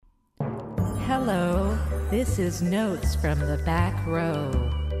Hello, this is Notes from the Back Row.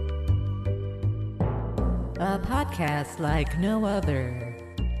 A podcast like no other.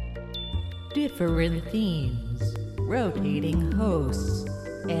 Different themes, rotating hosts,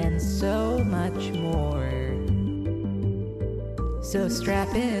 and so much more. So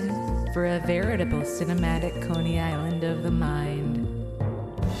strap in for a veritable cinematic Coney Island of the mind.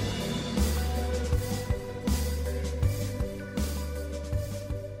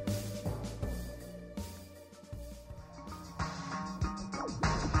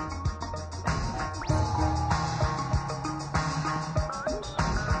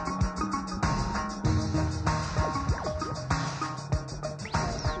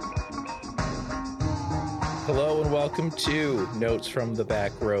 Hello and welcome to Notes from the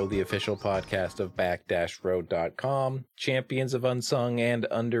Back Row, the official podcast of back-row.com, champions of unsung and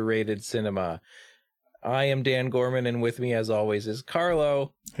underrated cinema. I am Dan Gorman, and with me, as always, is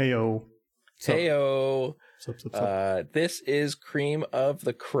Carlo. Heyo. Heyo. Sup. This is Cream of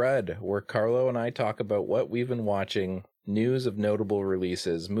the Crud, where Carlo and I talk about what we've been watching, news of notable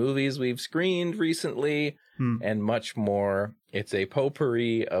releases, movies we've screened recently, and much more. It's a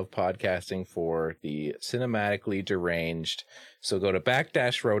potpourri of podcasting for the cinematically deranged. So go to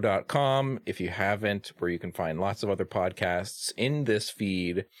back-row.com if you haven't, where you can find lots of other podcasts in this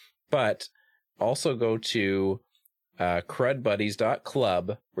feed. But also go to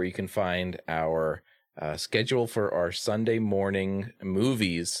crudbuddies.club, where you can find our schedule for our Sunday morning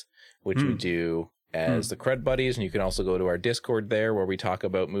movies, which we do as the Crud Buddies, and you can also go to our Discord there where we talk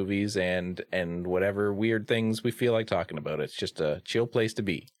about movies and whatever weird things we feel like talking about. It's just a chill place to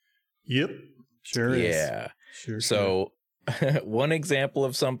be. Yep. Sure is. Yeah. Sure. So one example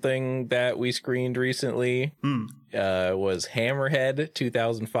of something that we screened recently was Hammerhead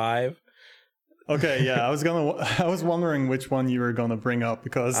 2005. Okay, yeah, I was wondering which one you were gonna bring up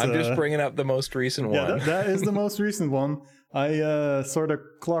because I'm just bringing up the most recent one. Yeah, that is the most recent one. I sort of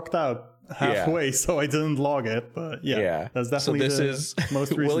clocked out halfway, so I didn't log it, but yeah. That's definitely so this the is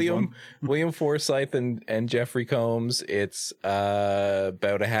most recent one. William Forsythe and Jeffrey Combs. It's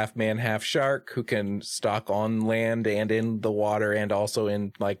about a half man, half shark who can stalk on land and in the water and also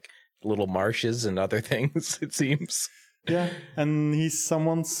in like little marshes and other things, it seems. Yeah, and he's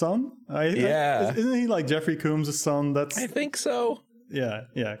someone's son. Isn't he like Jeffrey Combs' son? I think so. Yeah,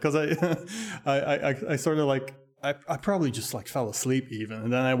 because I sort of like I probably just like fell asleep even,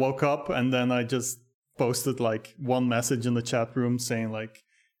 and then I woke up and then I just posted like one message in the chat room saying like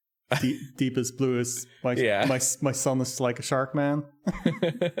deepest bluest my son is like a shark man,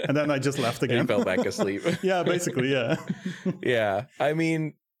 and then I just left again. And fell back asleep. Yeah, basically, yeah. Yeah, I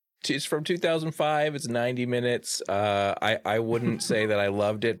mean, it's from 2005. It's 90 minutes. I wouldn't say that I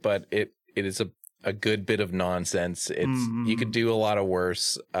loved it, but it is a good bit of nonsense. You could do a lot of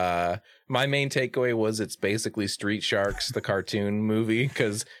worse. My main takeaway was it's basically Street Sharks, the cartoon movie,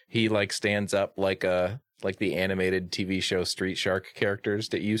 because he like stands up like the animated TV show Street Shark characters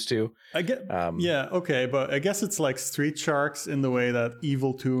that used to. I get, yeah, okay, but I guess it's like Street Sharks in the way that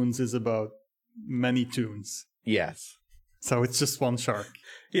Evil Toons is about many toons. Yes. So it's just one shark.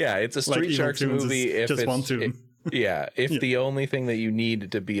 Yeah, it's a Street Sharks movie. If just one toon. If the only thing that you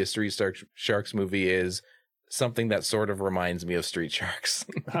need to be a Street Sharks movie is something that sort of reminds me of Street Sharks.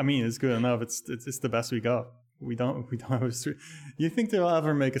 I mean, it's good enough. It's the best we got. We don't have a street. You think they'll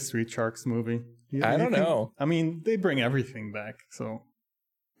ever make a Street Sharks movie? I don't know. I mean, they bring everything back, so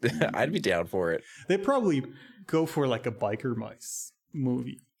I'd be down for it. They probably go for like a Biker Mice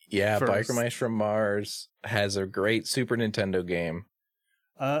movie. Yeah, first. Biker Mice from Mars has a great Super Nintendo game.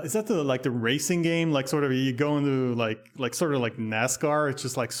 Is that the racing game? Like sort of you go into like sort of like NASCAR. It's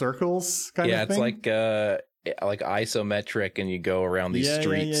just like circles kind of thing. Yeah, it's like isometric, and you go around these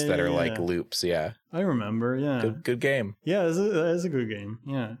streets that are like loops. Yeah, I remember. Yeah, good game. Yeah, it is a good game.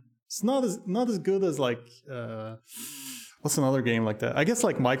 Yeah, it's not as good as like what's another game like that? I guess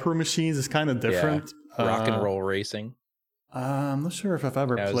like Micro Machines is kind of different. Yeah. Rock and Roll Racing. I'm not sure if I've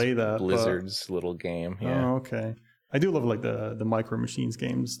ever played that. Blizzard's little game. Yeah. Oh, okay. I do love like the Micro Machines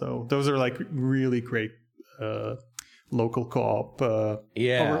games though. Those are like really great local co-op. Or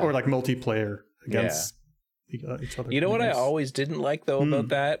like multiplayer against each other. You know what I always didn't like though about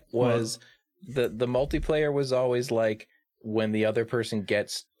that was the multiplayer was always like when the other person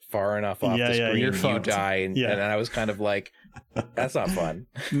gets far enough off the screen, you die, and I was kind of like, that's not fun.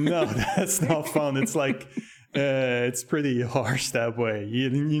 No, that's not fun. It's like it's pretty harsh that way. You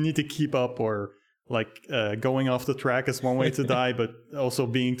need to keep up, or like going off the track is one way to die, but also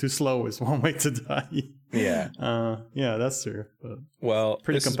being too slow is one way to die. Yeah. Yeah, that's true. But well,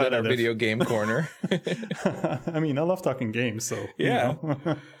 pretty this has been our video game corner. I mean, I love talking games, so yeah. You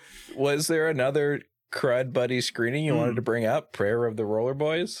know. Was there another Crud Buddy screening you wanted to bring up? Prayer of the Roller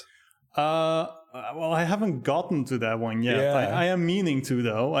Boys? Well, I haven't gotten to that one yet. Yeah. I am meaning to,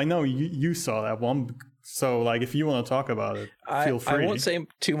 though. I know you saw that one. So, like, if you want to talk about it, feel free. I won't say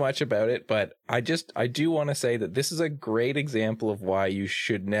too much about it, but I do want to say that this is a great example of why you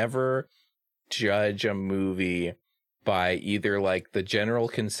should never judge a movie by either, like, the general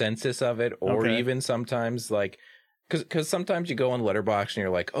consensus of it or even sometimes, like, because sometimes you go on Letterboxd and you're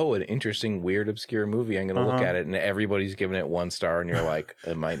like, oh, an interesting, weird, obscure movie. I'm going to look at it, and everybody's giving it 1 star, and you're like,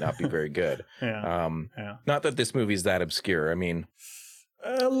 it might not be very good. Not that this movie's that obscure. I mean,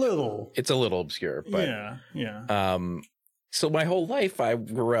 a little. It's a little obscure, but yeah. So my whole life I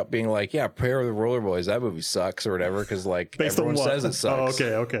grew up being like, yeah, Prayer of the Roller Boys, that movie sucks or whatever, because like everyone says it sucks.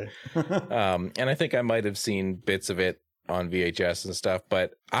 Oh, okay. And I think I might have seen bits of it on VHS and stuff,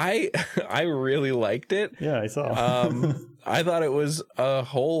 but I really liked it. Yeah, I saw. I thought it was a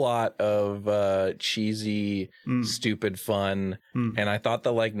whole lot of cheesy, stupid fun, and I thought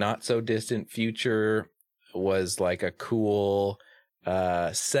the like not so distant future was like a cool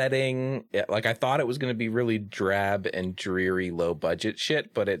setting. Like I thought it was going to be really drab and dreary, low budget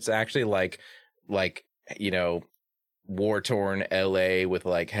shit, but it's actually like you know, war-torn LA with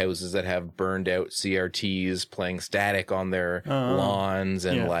like houses that have burned out CRTs playing Static on their lawns,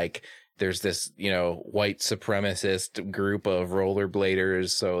 and like there's this, you know, white supremacist group of rollerbladers,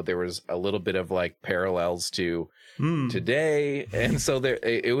 so there was a little bit of like parallels to today, and so there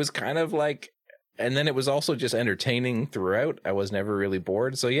it was kind of like, and then it was also just entertaining throughout. I was never really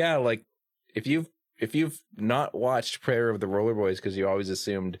bored. So yeah, like if you've not watched Prayer of the Roller Boys because you always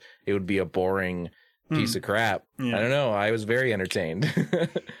assumed it would be a boring piece of crap, I don't know, I was very entertained.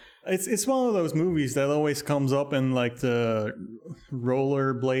 It's one of those movies that always comes up in like the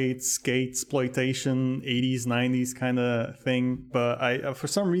rollerblade skate exploitation 80s 90s kind of thing, but I for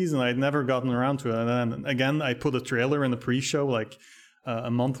some reason I'd never gotten around to it. And then again, I put a trailer in the pre-show like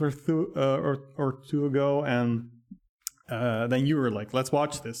a month or two ago, and then you were like, let's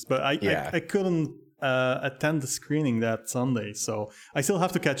watch this, but I couldn't attend the screening that Sunday, so I still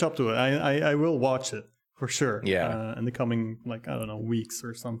have to catch up to it. I will watch it for sure. In the coming, like, I don't know, weeks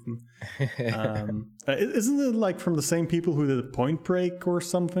or something. Isn't it like from the same people who did Point Break or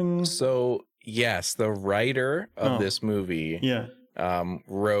something? So yes, the writer of this movie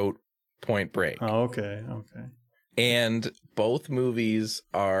wrote Point Break. Oh, okay. And both movies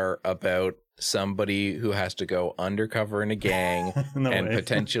are about somebody who has to go undercover in a gang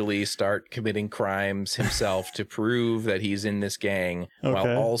potentially start committing crimes himself to prove that he's in this gang,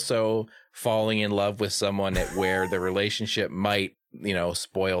 while also falling in love with someone where the relationship might, you know,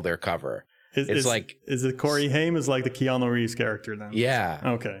 spoil their cover. Is it Corey Haim is like the Keanu Reeves character then? Yeah.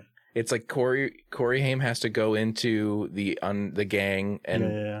 Okay. It's like Corey Haim has to go into the gang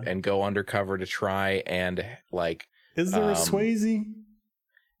and go undercover to try and like. Is there a Swayze?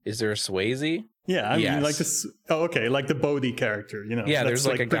 Is there a Swayze? Yeah, I mean, like this. Oh, okay, like the Bodhi character, you know. Yeah, there's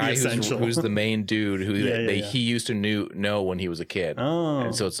like a guy who's the main dude who he used to know when he was a kid. Oh,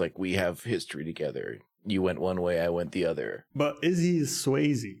 and so it's like we have history together. You went one way, I went the other. But is he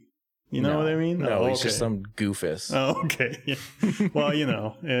Swayze? You know what I mean? No, he's just some goofus. Oh, okay. Yeah. Well, you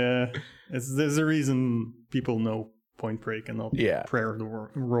know, there's a reason people know Point Break and not Prayer of the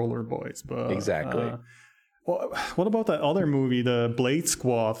Roller Boys. But exactly. Well, what about that other movie, the Blade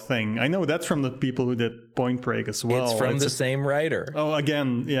Squad thing? I know that's from the people who did Point Break as well. It's from the same writer. Oh,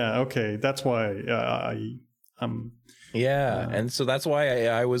 again, yeah, okay. That's why and so that's why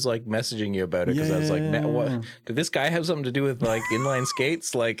I was like messaging you about it, because I was like, what? Did this guy have something to do with like inline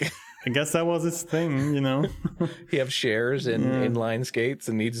skates? Like, I guess that was his thing, you know. He have shares in inline skates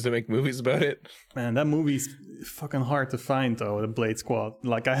and needs to make movies about it. Man, that movie's fucking hard to find though, the Blade Squad.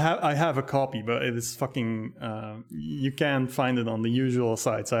 Like I have a copy, but it is fucking you can't find it on the usual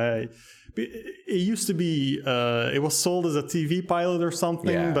sites. It used to be it was sold as a TV pilot or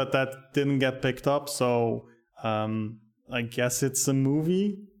something, but that didn't get picked up, so I guess it's a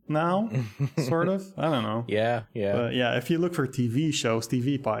movie now, sort of. I don't know. Yeah. But yeah, if you look for TV shows,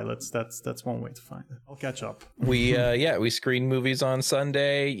 TV pilots, that's one way to find it. I'll catch up. We screen movies on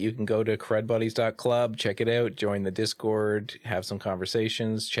Sunday. You can go to crudbuddies.club, check it out, join the Discord, have some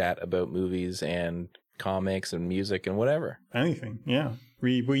conversations, chat about movies and comics and music and whatever. Anything, yeah.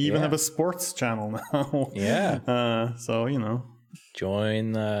 We even have a sports channel now. Yeah. So, you know.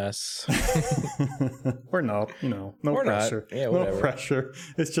 Join us. Or not, you know, no pressure. Yeah, whatever. No pressure.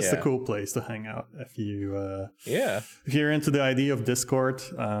 It's just a cool place to hang out if you're into the idea of Discord.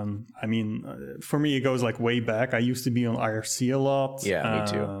 I mean, for me, it goes like way back. I used to be on IRC a lot. Yeah,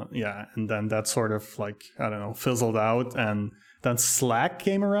 me too. Yeah, and then that sort of like, I don't know, fizzled out. And then Slack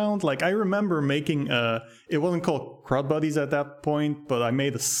came around. Like I remember making it wasn't called Crud Buddies at that point, but I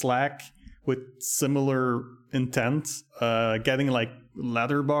made a Slack with similar intent, getting like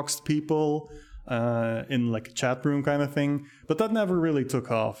letterboxed people in like a chat room kind of thing, but that never really took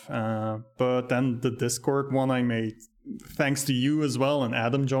off. But then the Discord one I made, thanks to you as well and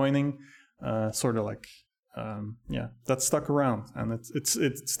Adam joining, sort of like that stuck around, and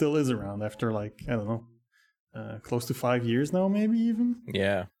it still is around after like I don't know, close to 5 years now, maybe even.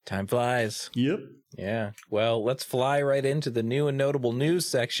 Yeah, time flies. Yep. Yeah. Well, let's fly right into the new and notable news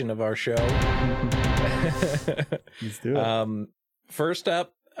section of our show. Let's do it. First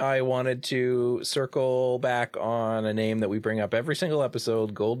up, I wanted to circle back on a name that we bring up every single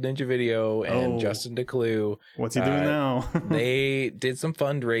episode, Gold Ninja Video and Justin Decloux. What's he doing now? They did some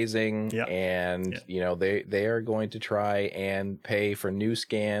fundraising, yeah. and you know they are going to try and pay for new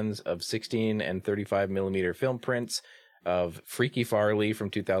scans of 16 and 35 millimeter film prints of Freaky Farley from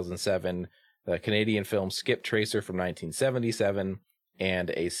 2007, the Canadian film Skip Tracer from 1977, and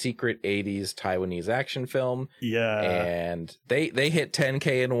a secret 80s Taiwanese action film. Yeah. And they hit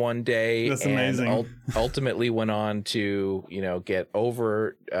 10K in one day. That's and amazing. Ultimately went on to, you know, get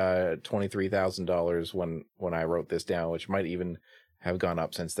over $23,000 when I wrote this down, which might even have gone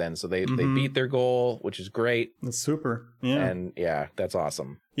up since then. So they beat their goal, which is great. That's super. Yeah. And yeah, that's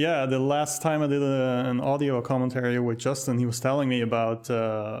awesome. Yeah, the last time I did an audio commentary with Justin, he was telling me about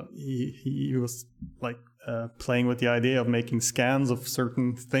he was like playing with the idea of making scans of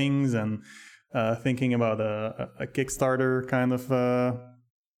certain things and thinking about a Kickstarter kind of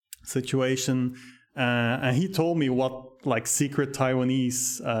situation. And he told me what like secret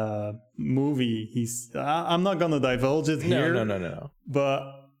Taiwanese movie I'm not gonna divulge it here. No. But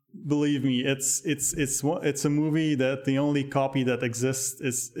believe me, it's a movie that the only copy that exists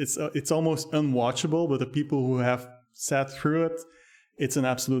it's almost unwatchable. But the people who have sat through it, it's an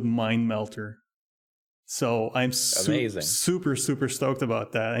absolute mind melter. So I'm super stoked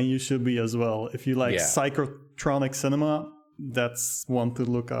about that, and you should be as well. If you like psychotronic cinema, that's one to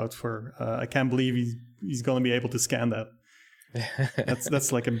look out for. I can't believe he's going to be able to scan that.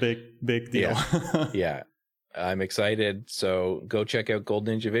 That's like a big deal. Yeah. I'm excited. So go check out Gold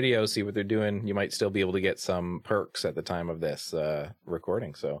Ninja Video, see what they're doing. You might still be able to get some perks at the time of this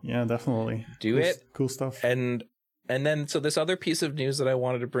recording. So yeah, definitely cool stuff. And then, so this other piece of news that I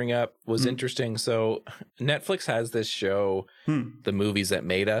wanted to bring up was interesting. So Netflix has this show, The Movies That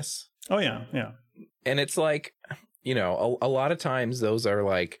Made Us. Oh, yeah. And it's like, you know, a lot of times those are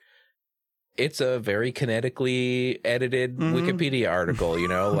like, it's a very kinetically edited Wikipedia article, you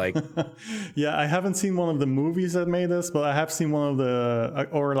know, like. Yeah, I haven't seen one of the movies that made us, but I have seen one of the,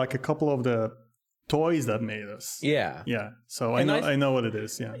 or like a couple of the toys that made us. Yeah. Yeah. So I know what it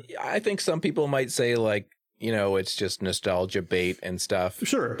is. Yeah. I think some people might say like, you know, it's just nostalgia bait and stuff.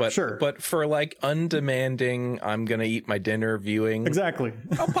 Sure, But for like undemanding, I'm going to eat my dinner viewing. Exactly.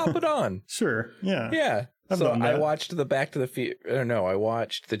 I'll pop it on. Sure. Yeah. Yeah. So I watched I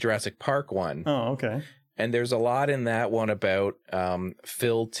watched the Jurassic Park one. Oh, okay. And there's a lot in that one about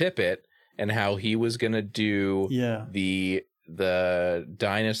Phil Tippett and how he was going to do the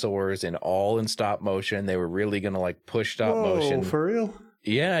dinosaurs in stop motion. They were really going to like push stop motion. For real?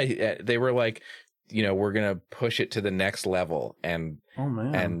 Yeah. They were like, you know, we're going to push it to the next level, and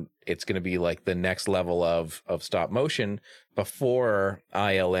it's going to be like the next level of stop motion before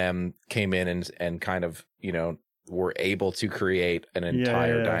ILM came in and kind of, you know, were able to create an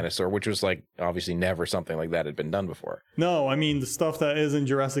entire dinosaur, which was like obviously never something like that had been done before. No, I mean, the stuff that is in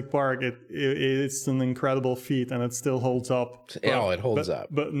Jurassic Park, it's an incredible feat, and it still holds up. It holds up.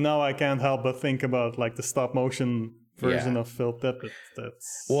 But now I can't help but think about like the stop motion version of Phil Tippett.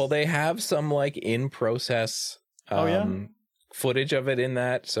 Well, they have some like in process footage of it in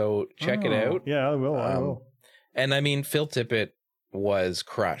that, so check it out. Yeah, I will. And I mean, Phil Tippett was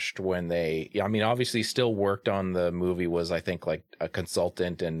crushed when obviously still worked on the movie, was I think like a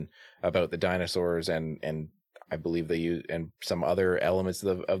consultant and about the dinosaurs and I believe they used and some other elements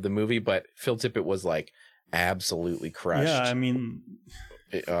of the movie, but Phil Tippett was like absolutely crushed. Yeah, I mean,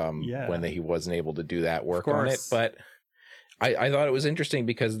 when he wasn't able to do that work on it. But I thought it was interesting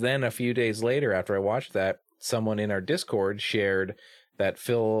because then a few days later after I watched that, someone in our Discord shared that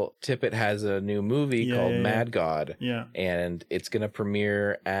Phil Tippett has a new movie called Mad God. Yeah. And it's going to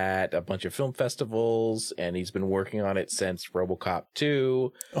premiere at a bunch of film festivals, and he's been working on it since RoboCop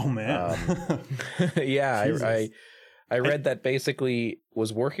 2. Oh, man. Yeah, I read that basically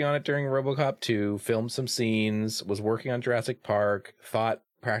was working on it during RoboCop 2, filmed some scenes, was working on Jurassic Park, thought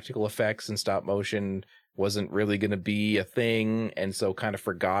practical effects and stop motion wasn't really going to be a thing, and so kind of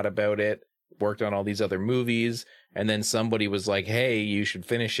forgot about it, worked on all these other movies, and then somebody was like, hey, you should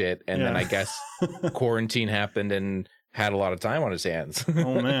finish it, and then I guess quarantine happened and had a lot of time on his hands.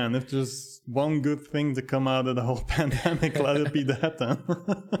 Oh man, if there's one good thing to come out of the whole pandemic, let it be that then.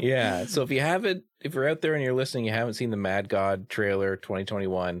 Yeah, so if you're out there and you're listening, you haven't seen the Mad God trailer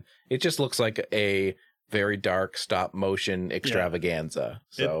 2021, it just looks like a very dark stop motion extravaganza.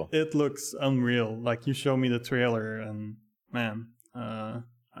 So it looks unreal. Like, you show me the trailer and man,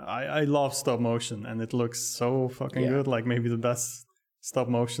 I love stop motion, and it looks so fucking good. Like, maybe the best stop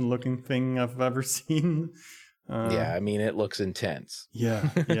motion looking thing I've ever seen. I mean, it looks intense. Yeah.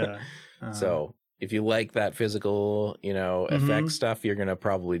 So if you like that physical, effect stuff, you're gonna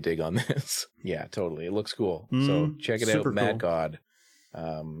probably dig on this. Yeah, totally. It looks cool. So check it out, Mad God,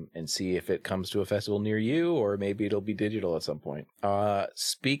 and see if it comes to a festival near you, or maybe it'll be digital at some point.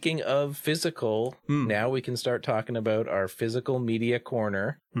 Speaking of physical, now we can start talking about our physical media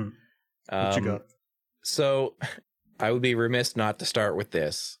corner. What you got? So I would be remiss not to start with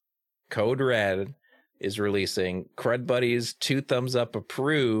this. Code Red is releasing Crud Buddies 2 thumbs up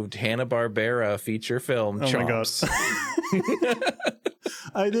approved Hanna-Barbera feature film Chomps. Oh my god.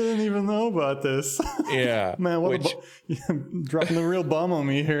 I didn't even know about this. Yeah. Man, dropping the real bomb on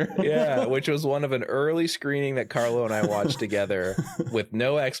me here. Yeah, which was one of an early screening that Carlo and I watched together with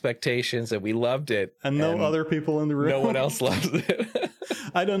no expectations, and we loved it. And no other people in the room. No one else loved it.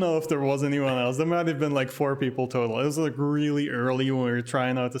 I don't know if there was anyone else. There might have been like 4 people total. It was like really early when we were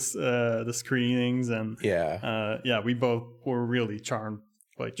trying out the screenings, and we both were really charmed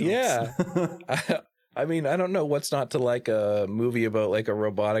by Chomps. Yeah. I mean, I don't know what's not to like a movie about like a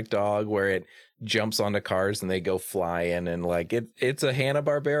robotic dog where it jumps onto cars and they go flying, and like it's a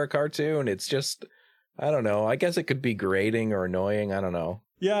Hanna-Barbera cartoon. It's just, I don't know. I guess it could be grating or annoying. I don't know.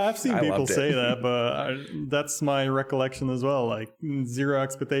 Yeah, I've seen people say that, but that's my recollection as well. Like, zero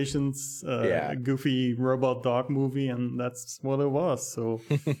expectations, goofy robot dog movie, and that's what it was. So,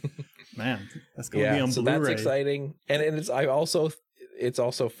 man, that's going to be on Blu-ray. So that's exciting. And it's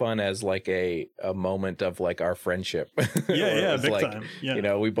also fun as like a moment of like our friendship. Yeah, big like, time.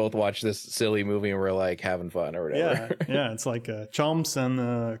 Yeah. We both watch this silly movie and we're like having fun or whatever. Yeah, it's like Chomps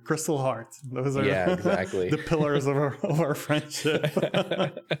and Crystal Heart. Those are exactly the pillars of our friendship.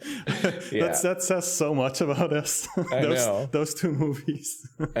 That says so much about us. I know. Those 2 movies.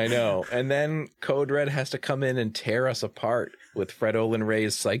 I know. And then Code Red has to come in and tear us apart with Fred Olen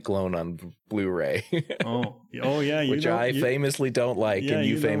Ray's Cyclone on Blu-ray. oh yeah, which I famously don't like, and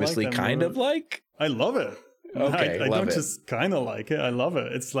you famously like kind of like. I love it. Okay, I don't just kind of like it. I love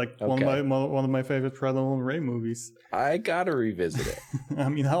it. It's like one of my favorite Fred Olen Ray movies. I gotta revisit it. I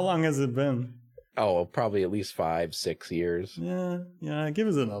mean, how long has it been? Oh, probably at least 5-6 years. Yeah. Give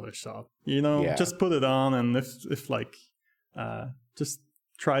it another shot. Just put it on, and if like, just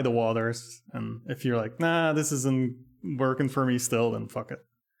try the waters. And if you're like, nah, this isn't working for me still, then fuck it.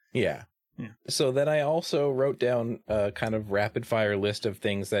 Yeah. So then I also wrote down a kind of rapid fire list of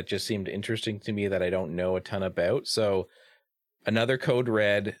things that just seemed interesting to me that I don't know a ton about. So another Code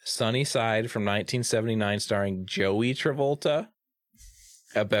Red, Sunny Side from 1979, starring Joey Travolta,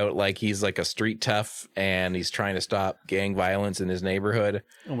 about like he's like a street tough and he's trying to stop gang violence in his neighborhood.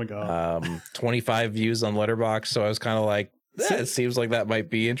 Oh my god. 25 views on Letterboxd, so I was kind of like, it seems like that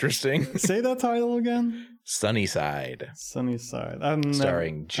might be interesting. Say that title again. Sunny Side.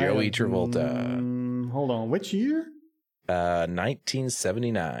 Starring Joey Travolta. Hold on, which year?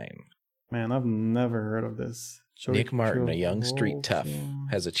 1979. Man, I've never heard of this. Nick Martin, a young street tough,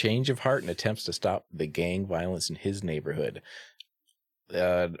 has a change of heart and attempts to stop the gang violence in his neighborhood.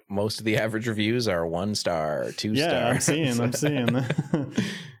 Most of the average reviews are 1 star, 2 stars. I'm seeing.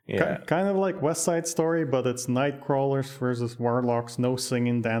 Yeah. Kind of like West Side Story, but it's Nightcrawlers versus Warlocks, no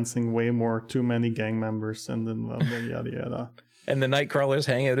singing, dancing, way more, too many gang members, and then yada yada. And the Nightcrawlers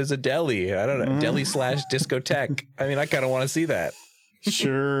hang out as a deli. I don't know, deli / discotheque. I mean, I kind of want to see that.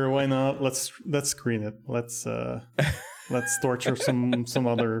 Sure, why not? Let's screen it. Let's torture some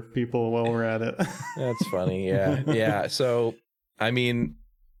other people while we're at it. That's funny. Yeah. So, I mean,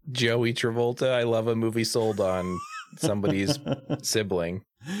 Joey Travolta, I love a movie sold on somebody's sibling.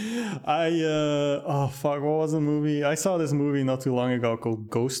 What was the movie? I saw this movie not too long ago called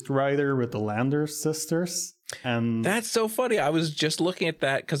Ghost Rider with the Landers sisters, and that's so funny. I was just looking at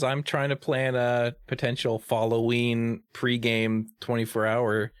that because I'm trying to plan a potential Halloween pregame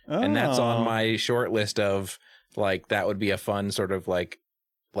 24-hour, and that's on my short list of like that would be a fun sort of like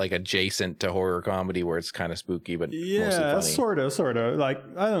adjacent to horror comedy where it's kind of spooky but mostly funny. Sort of. Like,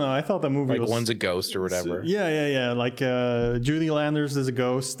 I don't know, I thought the movie like was one's a ghost or whatever. Yeah. Like Judy Landers is a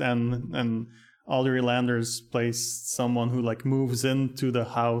ghost, and Audrey Landers plays someone who like moves into the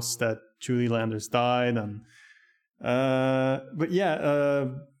house that Judy Landers died, and But yeah,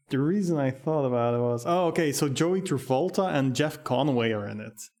 the reason I thought about it was, so Joey Travolta and Jeff Conaway are in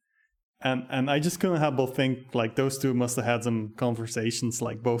it. And I just couldn't help but think, like, those two must have had some conversations,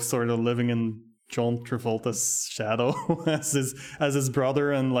 like, both sort of living in John Travolta's shadow as his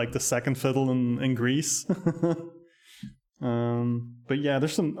brother and, like, the second fiddle in Grease. But yeah,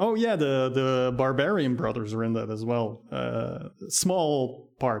 there's some... Oh, yeah, the Barbarian brothers are in that as well. Small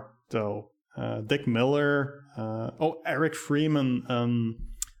part, though. Dick Miller. Eric Freeman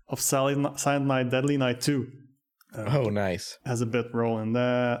of Silent Night, Deadly Night 2. Nice. Has a bit role in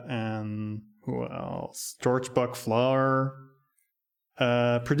that. And who else? George Buck Flower.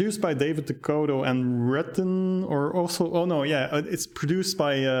 Produced by David Dakota and written, or also... Oh, no, yeah. It's produced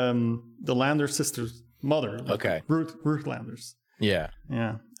by the Landers sisters' mother. Okay. Ruth Landers. Yeah.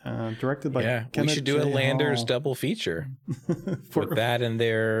 Yeah. Directed by Kenneth we should do J. a Landers Hall. double feature. With that and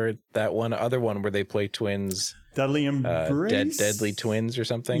that other one where they play twins. Deadly Embrace? Deadly Twins or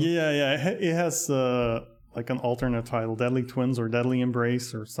something? Yeah. It has like an alternate title. Deadly Twins or Deadly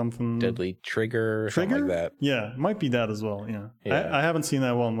Embrace or something. Deadly Trigger or something like that. Yeah, might be that as well, yeah. I haven't seen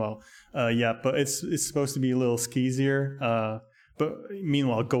that one yet, but it's supposed to be a little skeezier. But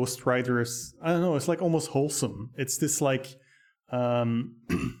meanwhile, Ghost Rider is, I don't know, it's like almost wholesome. It's this like... what's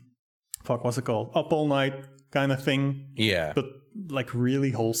it called? Up All Night kind of thing. Yeah. But like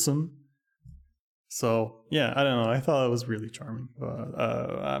really wholesome. So yeah, I don't know. I thought it was really charming.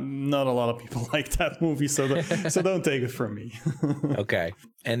 But not a lot of people like that movie, so don't take it from me. Okay.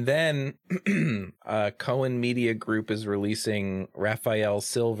 And then Cohen Media Group is releasing Raphael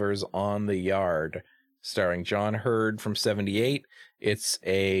Silver's On the Yard, starring John Hurd from '78. It's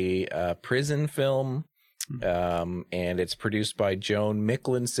a prison film. And it's produced by Joan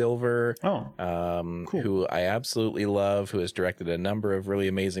Micklin Silver, cool. who I absolutely love, who has directed a number of really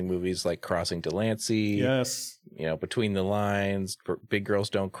amazing movies like Crossing Delancey, yes, Between the Lines, Big Girls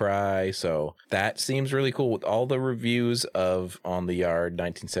Don't Cry. So that seems really cool. With all the reviews of On the Yard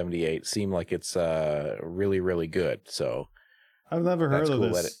 1978 seem like it's really, really good. So I've never heard of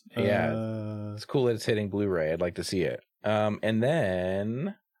cool this. It's cool that it's hitting Blu-ray. I'd like to see it. And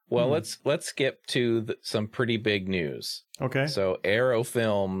then... Well, let's skip to some pretty big news. Okay. So Arrow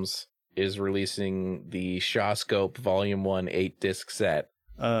Films is releasing the Shawscope Volume 1 8-disc set.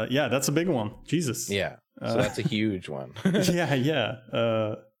 Yeah, that's a big one. Jesus. Yeah. So that's a huge one.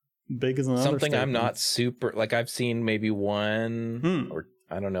 Yeah. Big as an something I'm not super... Like, I've seen maybe one or,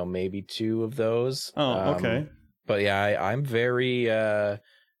 I don't know, maybe two of those. Oh, okay. But yeah, I'm very,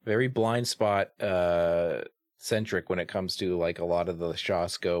 very blind spot... centric when it comes to like a lot of the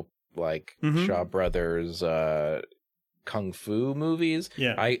Shawscope, like Shaw Brothers kung fu movies.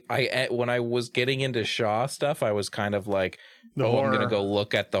 Yeah, I when I was getting into Shaw stuff, I was kind of like, I'm gonna go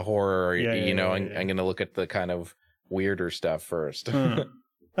look at the horror, I'm gonna look at the kind of weirder stuff first.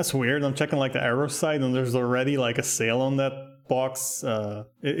 That's weird. I'm checking like the Arrow site, and there's already like a sale on that box.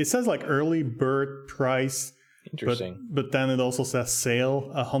 It says like early bird price. Interesting. But then it also says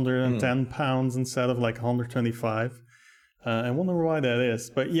sale, £110 instead of like 125. I wonder why that is.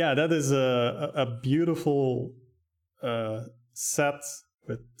 But yeah, that is a beautiful set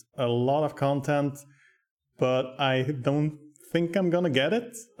with a lot of content. But I don't think I'm gonna get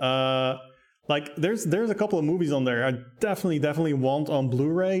it. Like there's a couple of movies on there I definitely want on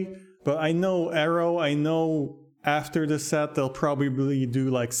Blu-ray. But I know Arrow. I know after the set they'll probably do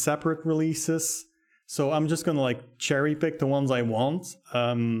like separate releases. So I'm just going to like cherry pick the ones I want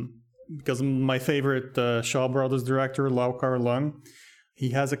because my favorite Shaw Brothers director, Lau Kar-leung, he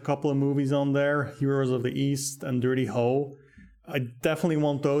has a couple of movies on there, Heroes of the East and Dirty Ho. I definitely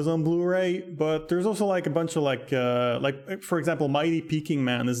want those on Blu-ray, but there's also like a bunch of like for example, Mighty Peking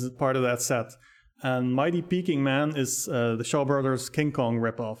Man is part of that set. And Mighty Peking Man is the Shaw Brothers King Kong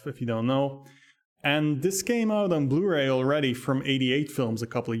ripoff, if you don't know. And this came out on Blu-ray already from 88 Films a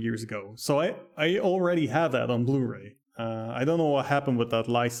couple of years ago. So I already have that on Blu-ray. I don't know what happened with that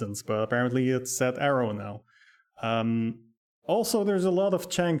license, but apparently it's at Arrow now. Also, there's a lot of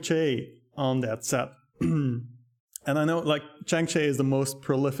Chang-Cheh on that set. And I know like Chang-Cheh is the most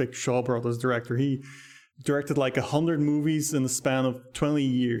prolific Shaw Brothers director. He directed like 100 movies in the span of 20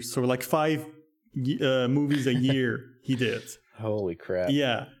 years. So like 5 movies a year he did. Holy crap.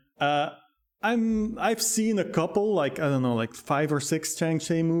 Yeah. I've seen a couple, like, I don't know, like 5 or 6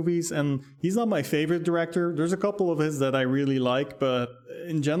 Chang-Cheh movies, and he's not my favorite director. There's a couple of his that I really like, but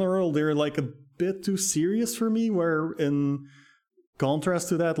in general, they're like a bit too serious for me, where in contrast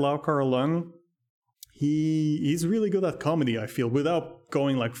to that, Lau Kar-leung, he's really good at comedy, I feel, without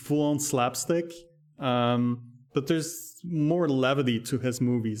going like full-on slapstick. but there's more levity to his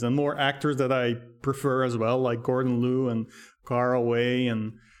movies and more actors that I prefer as well, like Gordon Liu and Carl Way,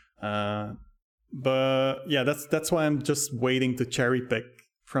 and but yeah, that's why I'm just waiting to cherry pick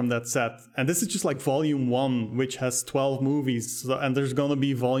from that set. And this is just like volume 1, which has 12 movies, and there's gonna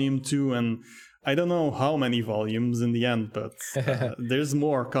be volume 2, and I don't know how many volumes in the end, but there's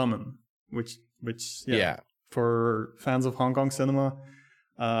more coming, which yeah, for fans of Hong Kong cinema.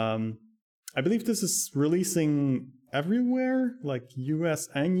 I believe this is releasing everywhere, like US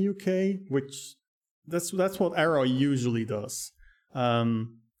and UK, which that's what Arrow usually does.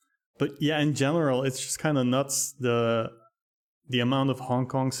 But yeah, in general, it's just kind of nuts, the amount of Hong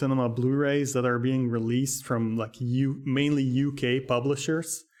Kong cinema Blu-rays that are being released from like mainly UK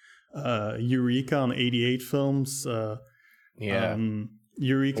publishers. Eureka on 88 Films.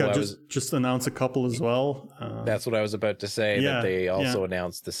 Eureka just announced a couple as well. That's what I was about to say, that they also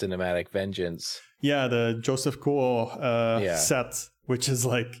announced the Cinematic Vengeance. Yeah, the Joseph Kuo set, which is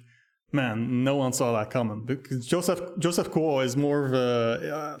like, man, no one saw that coming. Because Joseph Kuo is more of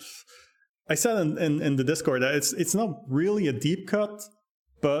a... I said in the Discord that it's not really a deep cut,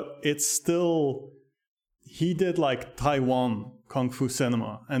 but it's still... He did like Taiwan Kung Fu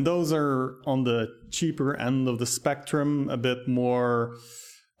cinema, and those are on the cheaper end of the spectrum, a bit more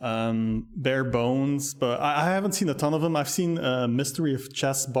bare bones, but I haven't seen a ton of them. I've seen Mystery of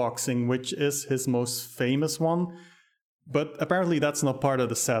Chess Boxing, which is his most famous one, but apparently that's not part of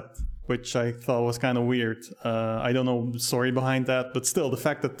the set, which I thought was kind of weird. I don't know the story behind that, but still, the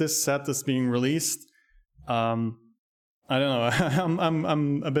fact that this set is being released, I don't know.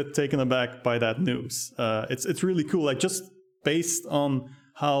 I'm a bit taken aback by that news. It's really cool. Like, just based on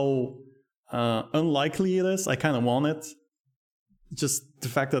how unlikely it is, I kind of want it. Just the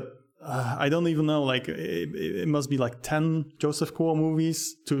fact that I don't even know. Like, it must be like 10 Joseph Kuo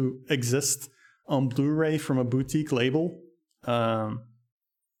movies to exist on Blu-ray from a boutique label.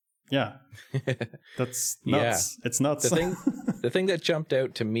 Yeah, that's nuts. Yeah. It's nuts. The thing that jumped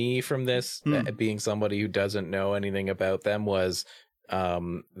out to me from this, being somebody who doesn't know anything about them, was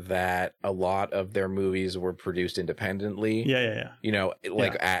that a lot of their movies were produced independently. Yeah. You know,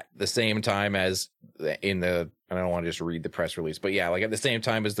 like at the same time as I don't want to just read the press release, but yeah, like at the same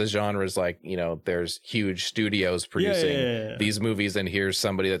time as the genres, like, you know, there's huge studios producing these movies, and here's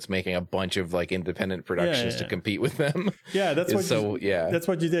somebody that's making a bunch of like independent productions to compete with them. Yeah, that's what that's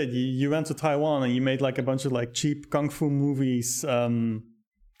what you did. You went to Taiwan and you made like a bunch of like cheap kung fu movies,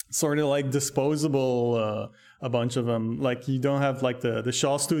 sort of like disposable, a bunch of them. Like, you don't have like the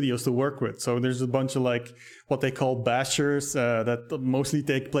Shaw Studios to work with, so there's a bunch of like what they call bashers that mostly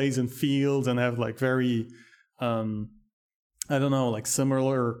take place in fields and have like very I don't know, like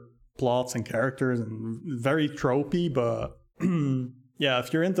similar plots and characters, and very tropey, but yeah,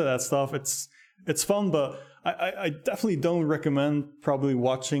 if you're into that stuff, it's fun. But I definitely don't recommend probably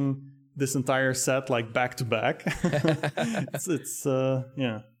watching this entire set like back to back. It's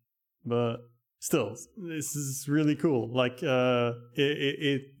but still, this is really cool. Like,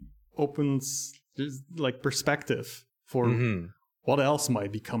 it opens like perspective for what else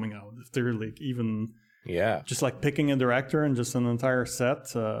might be coming out, if they're like even just like picking a director and just an entire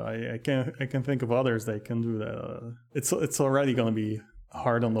set. I can think of others they can do that. It's already going to be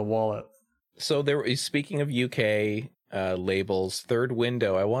hard on the wallet. So speaking of UK labels, Third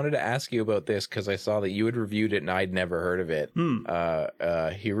Window, I wanted to ask you about this because I saw that you had reviewed it and I'd never heard of it.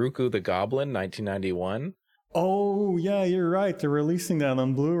 Hiruku the Goblin, 1991. Oh yeah, you're right, they're releasing that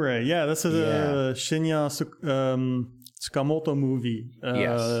on Blu-ray. Yeah, this is a Shinya Tsukamoto movie.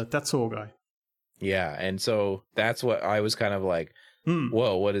 Tetsuo guy. Yeah, and so that's what I was kind of like,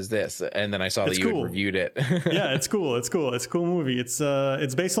 whoa, what is this? And then I saw that you had reviewed it. Yeah, it's cool. It's a cool movie. It's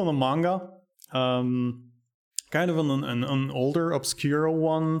based on a manga, kind of an older, obscure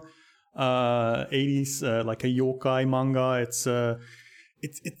one, 80s, like a yokai manga.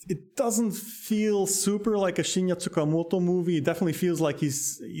 It doesn't feel super like a Shinya Tsukamoto movie. It definitely feels like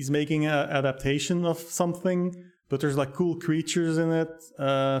he's making an adaptation of something. But there's like cool creatures in it,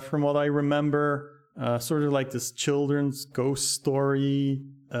 from what I remember. Sort of like this children's ghost story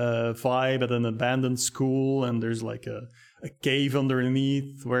vibe at an abandoned school, and there's like a cave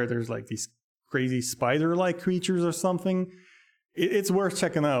underneath where there's like these crazy spider-like creatures or something. It's worth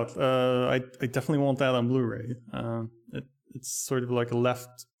checking out. I definitely want that on Blu-ray. It's sort of like a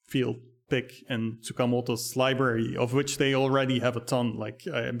left field pick in Tsukamoto's library, of which they already have a ton. Like,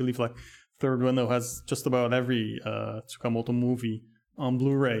 I believe like Third Window has just about every Tsukamoto movie on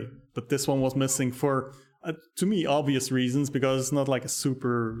Blu-ray, but this one was missing for, to me, obvious reasons, because it's not like a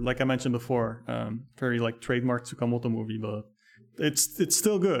super, like I mentioned before, very like trademark Tsukamoto movie, but it's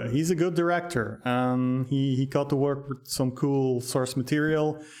still good. He's a good director, and he got to work with some cool source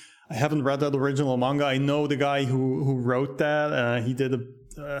material. I haven't read that original manga. I know the guy who wrote that. He did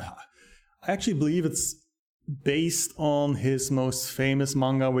I actually believe it's based on his most famous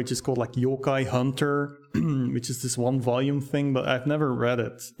manga, which is called like Yokai Hunter, which is this 1-volume thing, but I've never read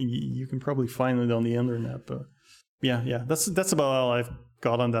it. You can probably find it on the internet, but yeah, that's about all I've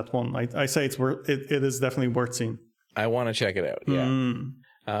got on that one. I say it is definitely worth seeing. I want to check it out. Yeah.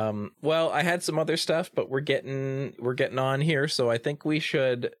 Well, I had some other stuff, but we're getting on here, so I think we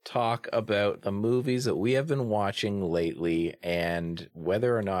should talk about the movies that we have been watching lately and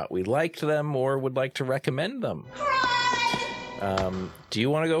whether or not we liked them or would like to recommend them. Do you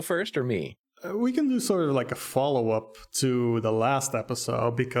want to go first or me? We can do sort of like a follow-up to the last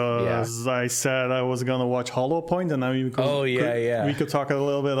episode, because I said I was going to watch Hollow Point, and now we could talk a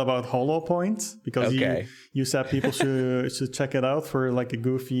little bit about Hollow Point, because you said people should check it out for like a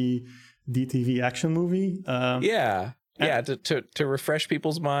goofy DTV action movie. To refresh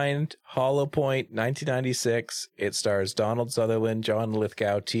people's mind, Hollow Point, 1996. It stars Donald Sutherland, John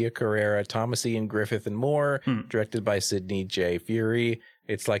Lithgow, Tia Carrere, Thomas Ian Griffith, and more. Directed by Sidney J. Furie.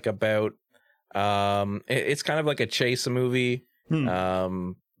 It's like about it's kind of like a chase movie,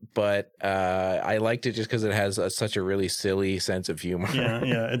 but I liked it just because it has such a really silly sense of humor.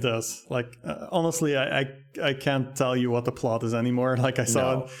 Yeah, it does. Like honestly, I can't tell you what the plot is anymore. Like I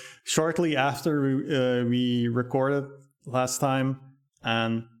saw it shortly after we recorded last time,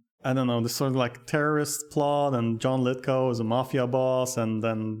 and I don't know, this sort of like terrorist plot, and John Lithgow is a mafia boss, and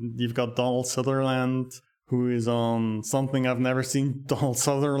then you've got Donald Sutherland, who is on something I've never seen Donald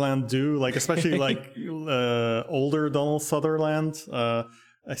Sutherland do, like especially like older Donald Sutherland. I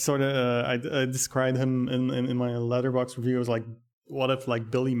described him in my Letterboxd review as like, what if like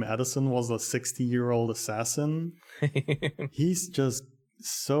Billy Madison was a 60-year-old assassin? He's just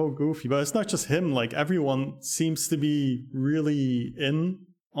so goofy, but it's not just him. Like everyone seems to be really in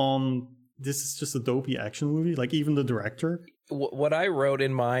on this is just a dopey action movie. Like even the director. What I wrote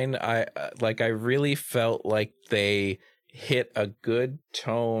in mine, I really felt like they hit a good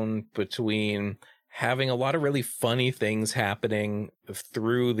tone between having a lot of really funny things happening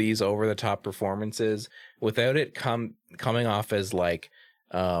through these over the top performances without it coming off as like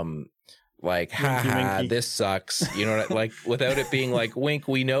haha, this sucks, you know, like without it being like, wink,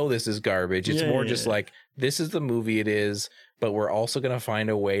 we know this is garbage. It's more just like, this is the movie it is, but we're also going to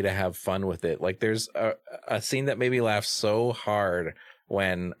find a way to have fun with it. Like there's a scene that made me laugh so hard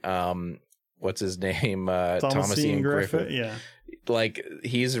when, what's his name? Thomas Ian Griffith. Yeah. Like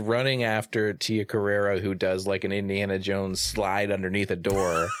he's running after Tia Carrere, who does like an Indiana Jones slide underneath a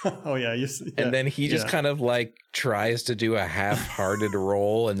door. And then he just kind of like tries to do a half-hearted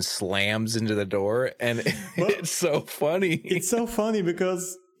roll and slams into the door. And it's so funny. It's so funny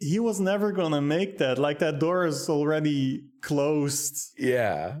because he was never going to make that. Like that door is already closed.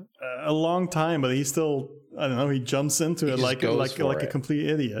 Yeah. A long time, but he still, I don't know, he jumps into it like a complete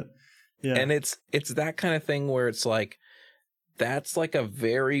idiot. Yeah. And it's that kind of thing where it's like, that's like a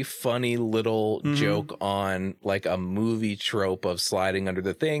very funny little joke on like a movie trope of sliding under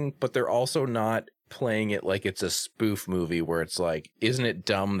the thing, but they're also not playing it like it's a spoof movie where it's like, isn't it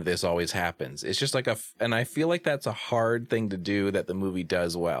dumb this always happens? It's just like and I feel like that's a hard thing to do that the movie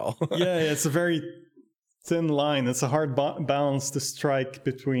does well. Yeah, it's a very thin line. It's a hard balance to strike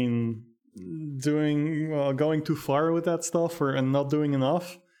between going too far with that stuff and not doing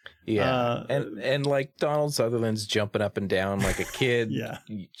enough. Yeah, and like Donald Sutherland's jumping up and down like a kid,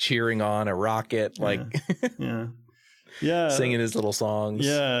 cheering on a rocket, like singing his little songs.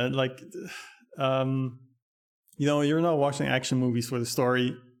 Yeah, like you're not watching action movies for the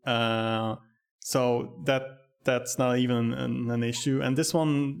story, so that's not even an issue. And this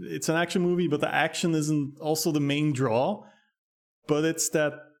one, it's an action movie, but the action isn't also the main draw, but it's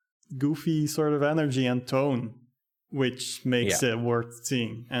that goofy sort of energy and tone which makes it worth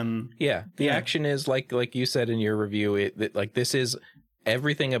seeing. And the action is like you said in your review, like this is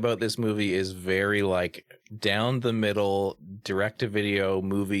everything about this movie is very like down the middle direct to video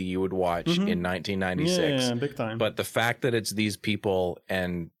movie you would watch in 1996. Yeah, big time. But the fact that it's these people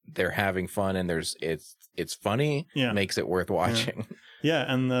and they're having fun and it's funny makes it worth watching. Yeah,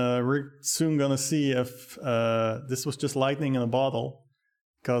 and we're soon gonna see if this was just lightning in a bottle.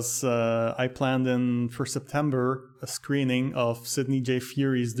 Because I planned in for September a screening of Sidney J.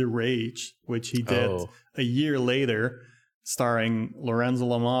 Furie's The Rage, which he did a year later, starring Lorenzo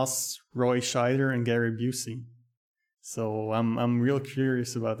Lamas, Roy Scheider, and Gary Busey. So I'm real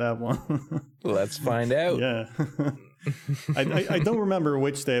curious about that one. Let's find out. Yeah. I don't remember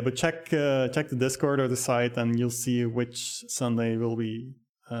which day, but check the Discord or the site, and you'll see which Sunday we'll be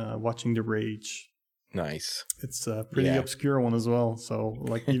watching The Rage. Nice. It's a pretty obscure one as well. So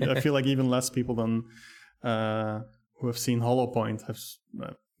like, I feel like even less people than who have seen Hollow Point have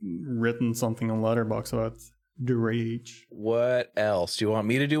written something on Letterboxd about The Rage. What else? Do you want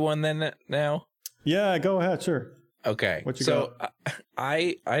me to do one then now? Yeah, go ahead. Sure. Okay. What you got?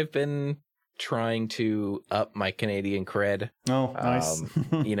 I've been trying to up my Canadian cred. Oh, nice.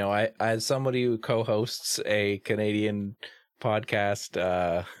 You know, I as somebody who co-hosts a Canadian podcast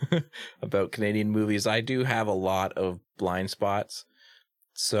about Canadian movies, I do have a lot of blind spots.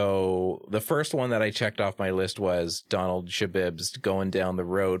 So the first one that I checked off my list was Donald Shabib's Going Down the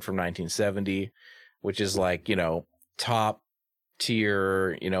Road from 1970, which is like, you know, top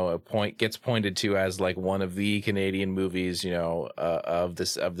tier, you know, gets pointed to as like one of the Canadian movies, you know, of the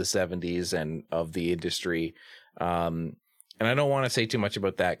 70s and of the industry. And I don't want to say too much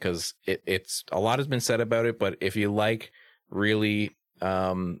about that because it's a lot has been said about it. But if you like really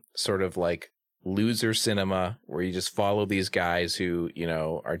sort of like loser cinema where you just follow these guys who, you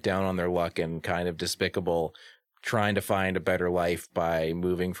know, are down on their luck and kind of despicable, trying to find a better life by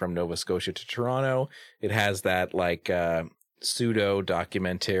moving from Nova Scotia to Toronto. It has that like pseudo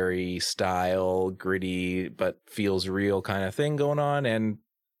documentary style, gritty but feels real kind of thing going on, and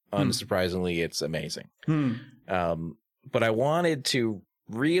unsurprisingly it's amazing. But I wanted to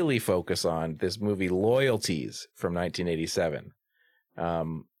really focus on this movie Loyalties from 1987.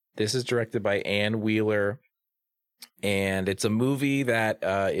 This is directed by Ann Wheeler, and it's a movie that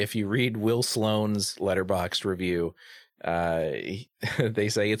if you read Will Sloan's Letterboxd review, they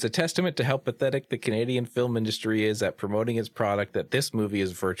say it's a testament to how pathetic the Canadian film industry is at promoting its product that this movie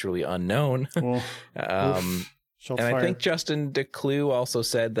is virtually unknown. Well, and I think Justin Decloux also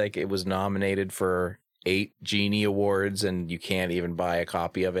said like it was nominated for 8 Genie Awards and you can't even buy a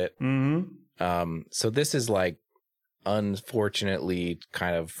copy of it. So this is like unfortunately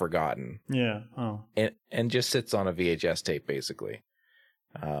kind of forgotten. Yeah. Oh. And just sits on a VHS tape basically.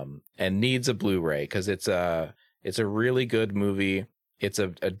 And needs a Blu-ray because it's a really good movie. It's a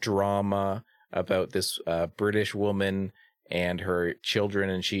drama about this British woman and her children,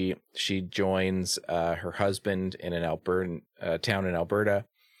 and she joins her husband in an town in Alberta,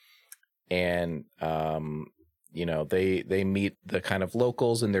 and you know they meet the kind of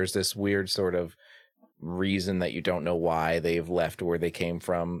locals, and there's this weird sort of reason that you don't know why they've left where they came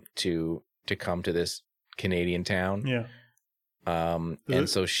from to come to this Canadian town. Yeah. And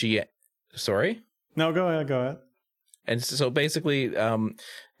so sorry? No, go ahead. And so basically,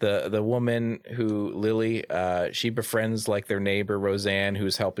 the woman who Lily, she befriends like their neighbor Roseanne,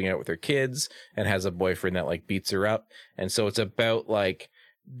 who's helping out with her kids and has a boyfriend that like beats her up. And so it's about like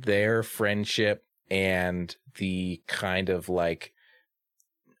their friendship and the kind of like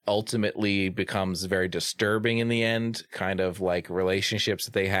ultimately becomes very disturbing in the end, kind of like relationships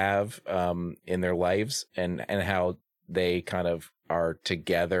that they have in their lives and how they kind of are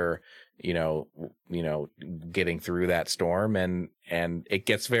together, you know, getting through that storm, and it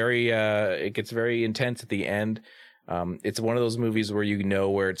gets very intense at the end. It's one of those movies where you know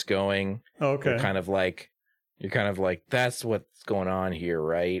where it's going. Okay. You're kind of like that's what's going on here,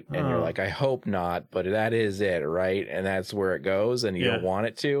 right? And you're like, I hope not, but that is it, right? And that's where it goes, and you don't want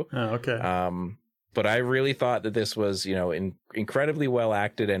it to. Oh, okay. But I really thought that this was, you know, incredibly well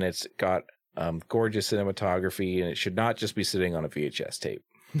acted, and it's got gorgeous cinematography, and it should not just be sitting on a VHS tape.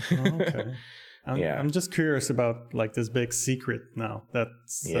 Okay. I'm just curious about like this big secret now.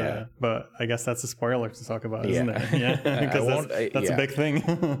 That's but I guess that's a spoiler to talk about, isn't it? Yeah, because that's a big thing.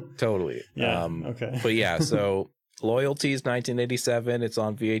 Totally. Yeah. Okay. But yeah, so Loyalties 1987. It's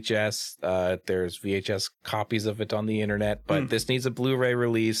on VHS. There's VHS copies of it on the internet, but this needs a Blu-ray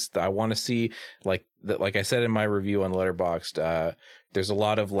release. I want to see like I said in my review on Letterboxd. There's a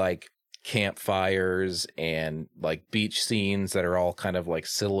lot of like campfires and like beach scenes that are all kind of like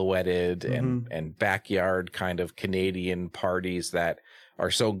silhouetted and backyard kind of Canadian parties that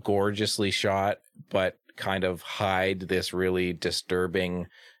are so gorgeously shot, but kind of hide this really disturbing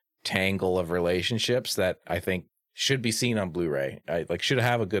tangle of relationships that I think should be seen on Blu-ray. I like should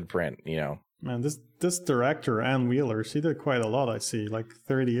have a good print, you know. Man, this director, Ann Wheeler, she did quite a lot. I see, like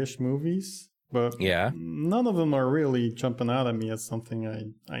 30-ish movies, but none of them are really jumping out at me as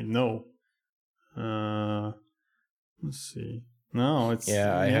something I know. Let's see. No, it's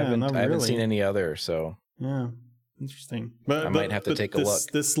I haven't seen any other, so interesting. But I might have to take a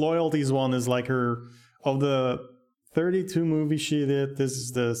look. This Loyalties one is like her of the 32 movies she did. This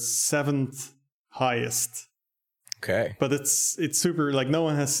is the 7th highest. Okay. But it's super, like,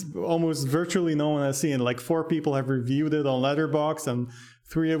 almost virtually no one has seen it. Like 4 people have reviewed it on Letterboxd, and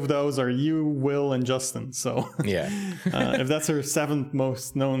 3 of those are you, Will, and Justin. So Yeah. if that's her 7th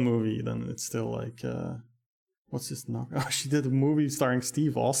most known movie, then it's still like, what's this? Oh, she did a movie starring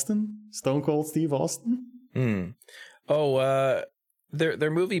Steve Austin, Stone Cold Steve Austin. Oh,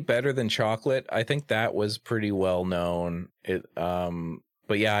 their movie Better Than Chocolate, I think that was pretty well known.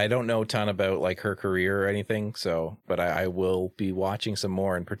 But yeah, I don't know a ton about like her career or anything. So, but I will be watching some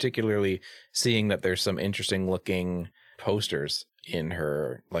more, and particularly seeing that there's some interesting looking posters in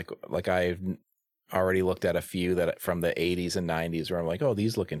her. Like I've already looked at a few that from the 80s and 90s where I'm like, oh,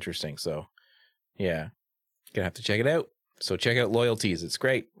 these look interesting. So yeah, gonna have to check it out. So check out Loyalties. It's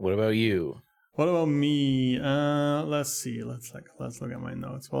great. What about you? What about me? Let's see. Let's look at my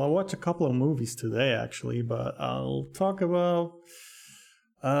notes. Well, I watched a couple of movies today actually, but I'll talk about.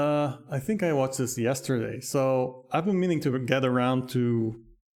 I think I watched this yesterday. So I've been meaning to get around to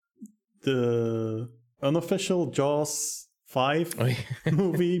the unofficial Jaws 5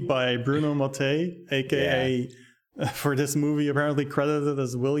 movie by Bruno Mattei, aka for this movie apparently credited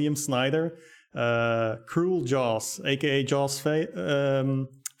as William Snyder. Cruel Jaws, aka Jaws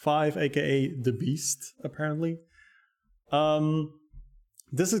 5, aka The Beast, apparently.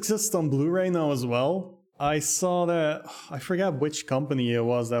 This exists on Blu-ray now as well. I saw that, I forget which company it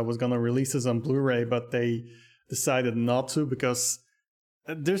was that was going to release this on Blu-ray, but they decided not to because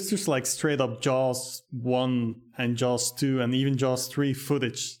there's just like straight up Jaws 1 and Jaws 2 and even Jaws 3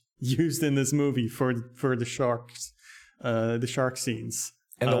 footage used in this movie for the sharks, the shark scenes.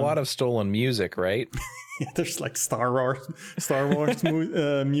 And a lot of stolen music, right? Yeah, there's like Star Wars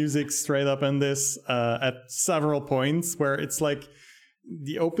music straight up in this at several points where it's like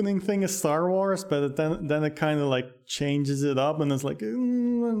the opening thing is Star Wars, but then it kind of like changes it up and it's like,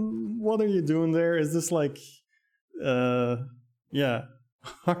 what are you doing there? Is this like, yeah,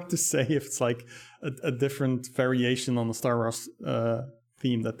 hard to say if it's like a different variation on the Star Wars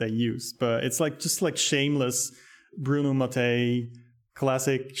theme that they use, but it's like just like shameless Bruno Mattei,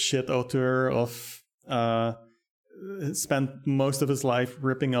 classic shit auteur of spent most of his life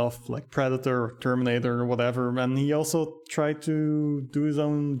ripping off like Predator or Terminator or whatever, and he also tried to do his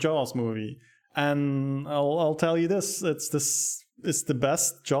own Jaws movie. And I'll tell you this, it's the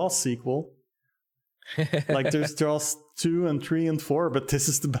best Jaws sequel. Like there's Jaws 2 and 3 and 4, but this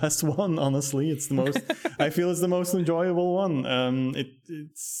is the best one, honestly. It's the most I feel it's the most enjoyable one.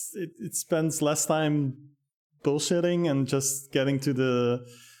 It spends less time bullshitting and just getting to the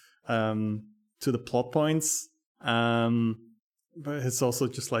plot points. But it's also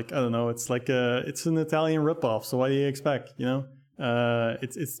just like, I don't know, it's like it's an Italian ripoff, so what do you expect, you know?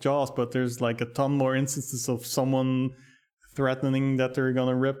 It's Jaws, but there's like a ton more instances of someone threatening that they're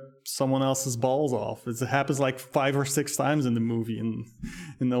gonna rip someone else's balls off. It happens like 5 or 6 times in the movie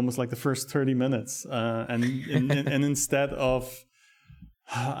in almost like the first 30 minutes. And instead of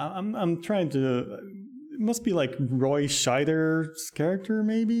I'm trying to, it must be like Roy Scheider's character,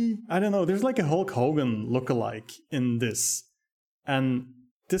 maybe? I don't know. There's like a Hulk Hogan lookalike in this. And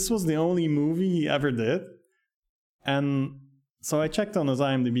this was the only movie he ever did. And so I checked on his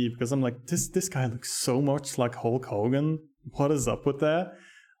IMDb because I'm like, this guy looks so much like Hulk Hogan. What is up with that?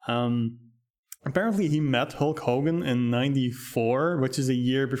 Apparently he met Hulk Hogan in 94, which is a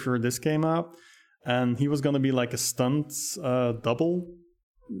year before this came out. And he was going to be like a stunt double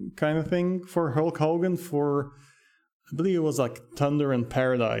kind of thing for Hulk Hogan for, I believe it was like Thunder in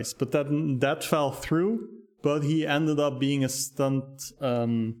Paradise, but that fell through. But he ended up being a stunt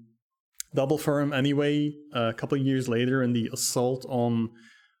double for him anyway a couple of years later in the Assault on,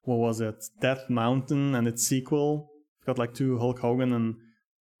 what was it, Death Mountain and its sequel. It's got like 2 Hulk Hogan and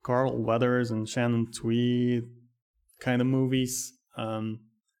Carl Weathers and Shannon Tweed kind of movies. But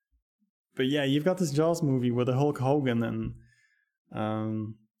yeah, you've got this Jaws movie with a Hulk Hogan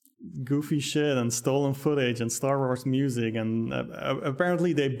and goofy shit and stolen footage and Star Wars music, and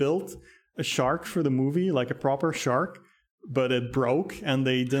apparently they built a shark for the movie, like a proper shark, but it broke and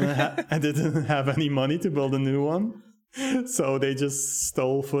they didn't have any money to build a new one, so they just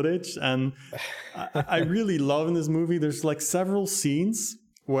stole footage. And I really love in this movie, there's like several scenes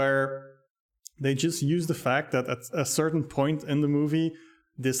where they just use the fact that at a certain point in the movie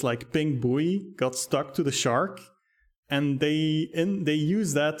this like pink buoy got stuck to the shark, and they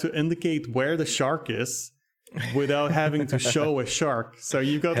use that to indicate where the shark is without having to show a shark. So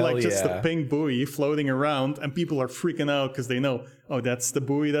you've got like just a pink buoy floating around, and people are freaking out because they know, oh, that's the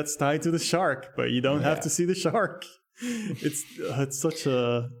buoy that's tied to the shark, but you don't have to see the shark. It's such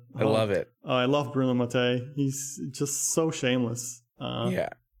a... I love it. Oh, I love Bruno Mattei. He's just so shameless.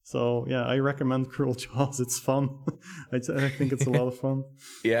 So yeah, I recommend Cruel Jaws. It's fun. I think it's a lot of fun.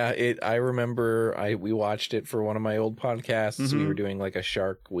 Yeah, I remember we watched it for one of my old podcasts. Mm-hmm. We were doing like a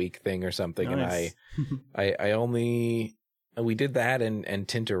Shark Week thing or something, nice. And we did that and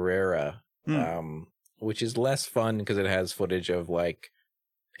Tintorera, which is less fun because it has footage of like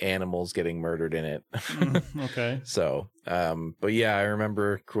animals getting murdered in it. Okay. So, but yeah, I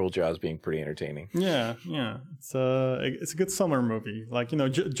remember Cruel Jaws being pretty entertaining. Yeah. It's a good summer movie. Like, you know,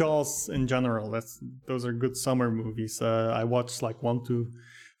 Jaws in general. Those are good summer movies. I watched like 1, 2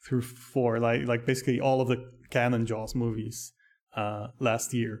 through 4, like basically all of the canon Jaws movies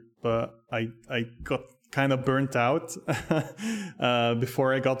last year. But I got kind of burnt out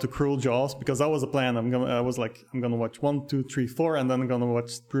before I got to Cruel Jaws, because that was a plan. I'm gonna watch 1, 2, 3, 4, and then I'm gonna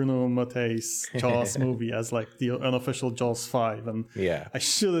watch Bruno Mattei's Jaws movie as like the unofficial Jaws 5. And yeah, I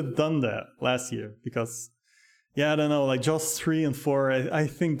should have done that last year, because I don't know, like Jaws 3 and 4, I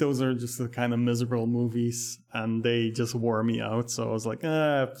think those are just the kind of miserable movies, and they just wore me out. So I was like,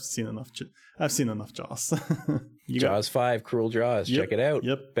 I've seen enough Jaws. Jaws 5, Cruel Jaws. Yep, check it out.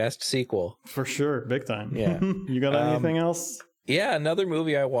 Yep. Best sequel. For sure. Big time. Yeah. You got anything else? Yeah, another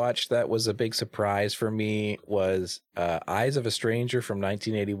movie I watched that was a big surprise for me was Eyes of a Stranger from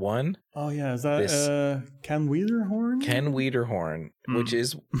 1981. Oh, yeah. Is that Ken Wiederhorn? Ken Wiederhorn, which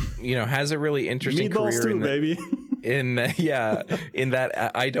is, you know, has a really interesting Meatballs career. Too, baby. In that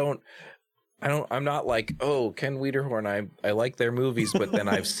I'm not like, oh, Ken Wiederhorn, I like their movies, but then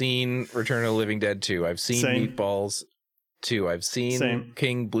I've seen Return of the Living Dead 2. I've seen Meatballs 2. I've seen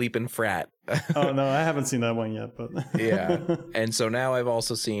King Bleepin' Frat. Oh, no, I haven't seen that one yet. But yeah. And so now I've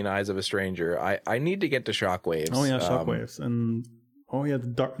also seen Eyes of a Stranger. I need to get to Shockwaves. Oh, yeah, Shockwaves.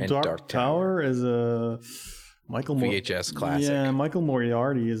 The Dark Tower is a Michael VHS classic. Yeah, Michael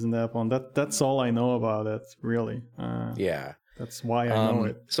Moriarty is in that one. That's all I know about it, really. Yeah. That's why I know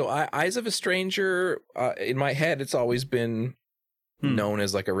it. So Eyes of a Stranger, in my head, it's always been known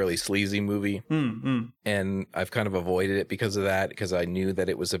as like a really sleazy movie. And I've kind of avoided it because of that, because I knew that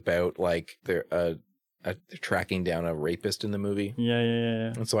it was about like they're tracking down a rapist in the movie.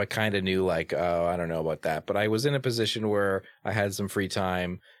 Yeah. And so I kind of knew like, oh, I don't know about that. But I was in a position where I had some free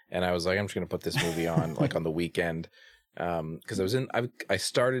time, and I was like, I'm just going to put this movie on like on the weekend. Because I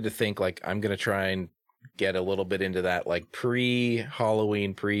started to think like I'm going to try and get a little bit into that like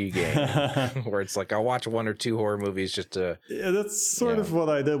pre-Halloween pre-game where it's like I'll watch 1 or 2 horror movies just to that's sort of what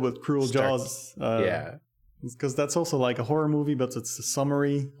I did with Cruel Jaws. Because that's also like a horror movie, but it's a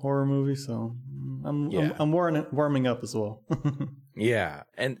summary horror movie, so I'm warming up as well. Yeah.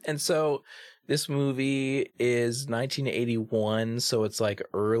 And so this movie is 1981, so it's like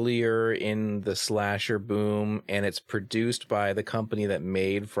earlier in the slasher boom, and it's produced by the company that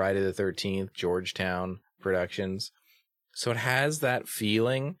made Friday the 13th, Georgetown Productions. So it has that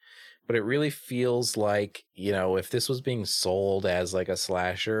feeling, but it really feels like, you know, if this was being sold as like a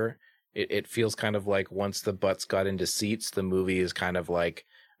slasher, it feels kind of like once the butts got into seats, the movie is kind of like,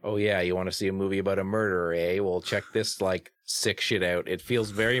 oh yeah, you want to see a movie about a murderer, eh? Well, check this like sick shit out. It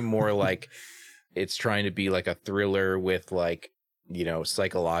feels very more like it's trying to be like a thriller with like, you know,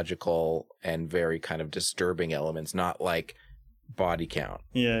 psychological and very kind of disturbing elements, not like body count.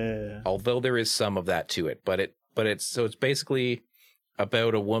 Yeah. Although there is some of that to it, but it's basically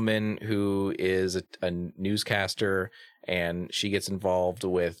about a woman who is a newscaster, and she gets involved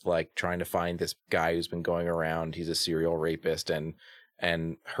with like trying to find this guy who's been going around. He's a serial rapist, and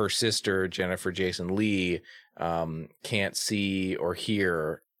her sister, Jennifer Jason Leigh, can't see or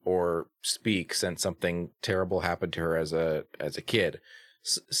hear or speak since something terrible happened to her as a kid.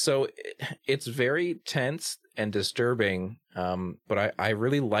 So it's very tense and disturbing, but I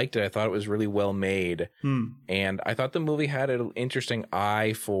really liked it. I thought it was really well made, and I thought the movie had an interesting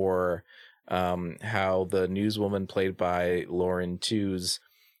eye for how the newswoman played by Lauren Tews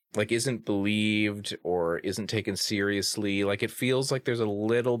like isn't believed or isn't taken seriously. Like it feels like there's a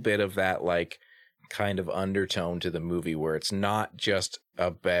little bit of that like kind of undertone to the movie where it's not just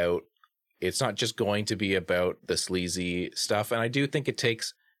going to be about the sleazy stuff. And I do think it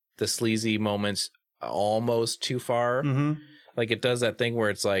takes the sleazy moments almost too far. Like it does that thing where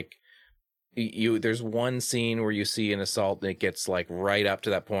it's like there's one scene where you see an assault and it gets like right up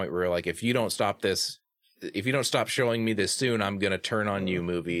to that point where like, if you don't stop showing me this soon, I'm going to turn on you,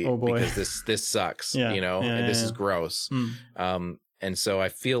 movie. Oh boy. Because this sucks, and this is gross. And so I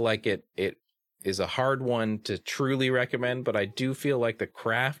feel like it is a hard one to truly recommend, but I do feel like the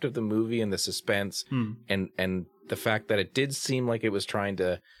craft of the movie and the suspense and the fact that it did seem like it was trying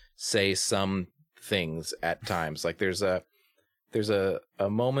to say some things at times. Like there's a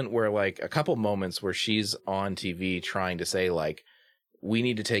moment where like a couple moments where she's on TV trying to say like we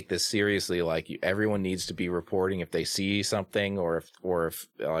need to take this seriously. Like everyone needs to be reporting if they see something, or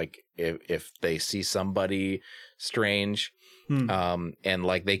if they see somebody strange. And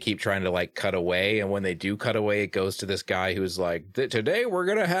like they keep trying to like cut away, and when they do cut away, it goes to this guy who's like, today we're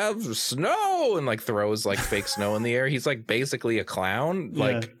gonna have snow, and like throws like fake snow in the air. He's like basically a clown,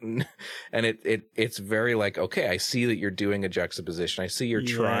 like, and it's very like, okay, I see that you're doing a juxtaposition. I see you're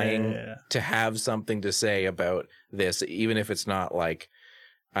trying to have something to say about this, even if it's not like,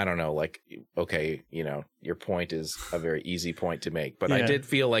 I don't know, like, okay, you know, your point is a very easy point to make, but I did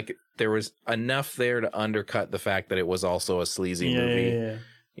feel like there was enough there to undercut the fact that it was also a sleazy movie,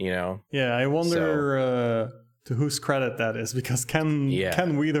 you know? Yeah, I wonder to whose credit that is, because Ken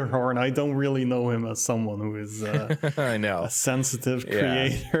Wiederhorn, I don't really know him as someone who is I know, a sensitive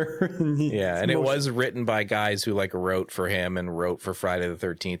creator. And it was written by guys who like wrote for him and wrote for Friday the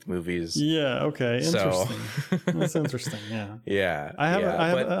 13th movies. Yeah, okay, interesting. That's interesting. I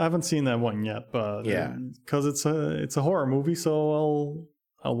haven't seen that one yet, but because it's a horror movie, so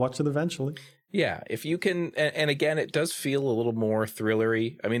I'll watch it eventually. Yeah, if you can, and again, it does feel a little more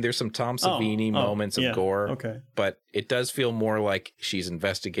thrillery. I mean, there's some Tom Savini moments of gore, but it does feel more like she's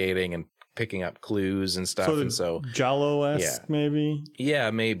investigating and picking up clues and stuff. And so Giallo-esque, maybe.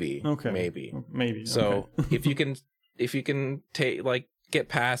 Yeah, maybe. Okay, maybe. So if you can take get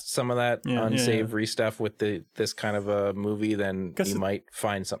past some of that unsavory stuff with this kind of a movie, then you might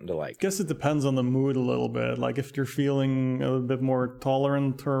find something to like. I guess it depends on the mood a little bit. Like if you're feeling a little bit more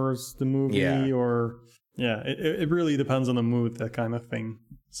tolerant towards the movie, or it really depends on the mood, that kind of thing.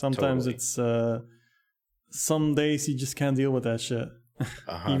 Sometimes it's some days you just can't deal with that shit.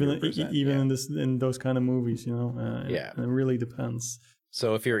 even in those kind of movies, you know. It really depends.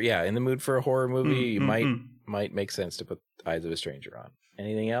 So if you're in the mood for a horror movie, you might make sense to put Eyes of a Stranger on.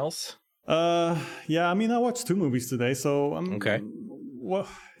 Anything else? I mean, I watched 2 movies today, so okay. Well,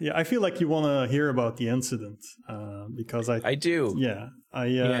 I feel like you want to hear about the incident because I do.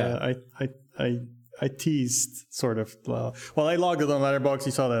 I teased sort of. Well, I logged it on Letterboxd.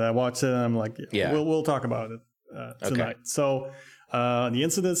 You saw that I watched it, and I'm like, we'll talk about it tonight. Okay. So the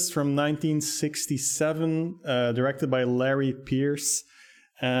incident's from 1967, directed by Larry Pierce,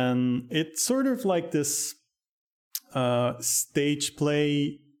 and it's sort of like this stage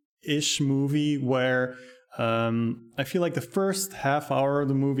play-ish movie where I feel like the first half hour of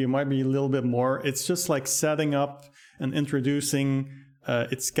the movie might be a little bit more. It's just like setting up and introducing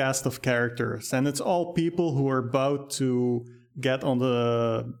its cast of characters, and it's all people who are about to get on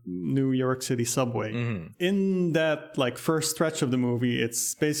the New York City subway. In that like first stretch of the movie,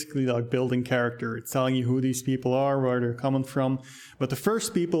 it's basically like building character. It's telling you who these people are, where they're coming from. But the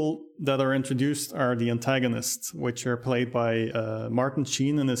first people that are introduced are the antagonists, which are played by Martin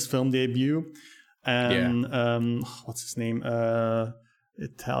Sheen in his film debut, and what's his name,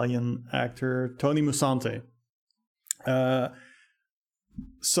 Italian actor Tony Musante.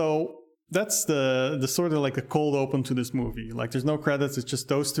 So that's the sort of like the cold open to this movie. Like there's no credits, it's just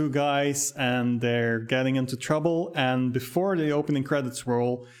those 2 guys and they're getting into trouble, and before the opening credits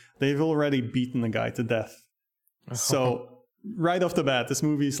roll, they've already beaten the guy to death. So right off the bat, this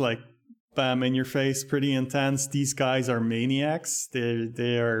movie's like bam, in your face, pretty intense. These guys are maniacs.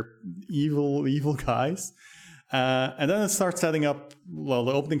 They are evil guys. And then it starts setting up,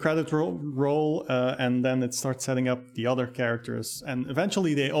 the opening credits roll, and then it starts setting up the other characters. And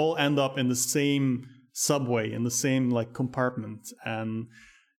eventually they all end up in the same subway, in the same like compartment. And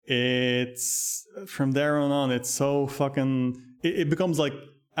it's, from there on, it's so fucking, it becomes like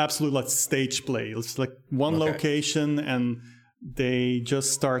absolute like stage play. It's like one location, and they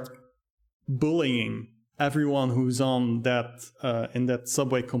just start bullying everyone who's on that, in that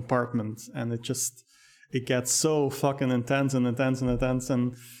subway compartment. And it gets so fucking intense, and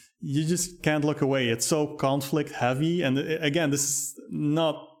you just can't look away. It's so conflict heavy, and again, this is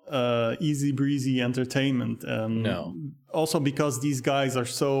not easy breezy entertainment. No. Also because these guys are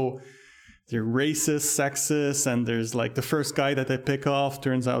they're racist, sexist, and there's like the first guy that they pick off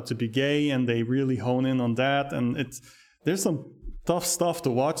turns out to be gay, and they really hone in on that, and there's some tough stuff to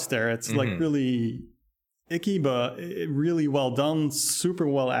watch there. It's like really icky, but really well done, super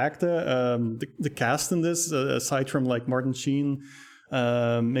well acted. The cast in this, aside from like Martin Sheen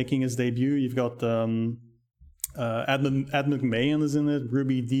making his debut, you've got Ed McMahon is in it,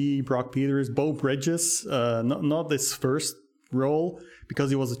 Ruby Dee, Brock Peters, Beau Bridges, not this first role because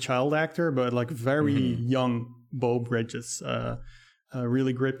he was a child actor, but like very young Beau Bridges. A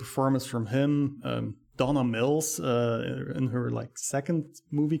really great performance from him. Donna Mills in her like second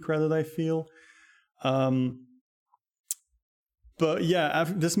movie credit, I feel. But yeah,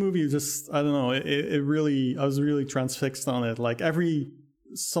 this movie just, I don't know, it really, I was really transfixed on it. Like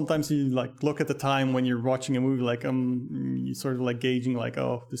sometimes you like look at the time when you're watching a movie, like you sort of like gauging like,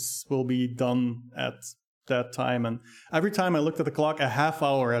 oh, this will be done at that time. And every time I looked at the clock, a half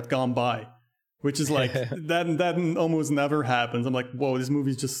hour had gone by, which is like, that almost never happens. I'm like, whoa, this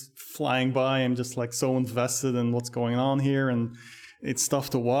movie's just flying by. I'm just like so invested in what's going on here. And it's tough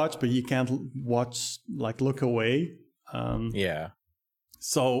to watch, but you can't look away.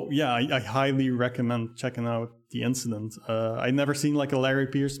 So yeah, I highly recommend checking out The Incident. I'd never seen like a Larry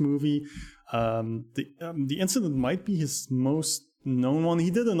Pierce movie. The Incident might be his most known one.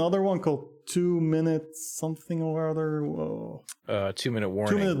 He did another one called 2 Minutes something or other. 2 Minute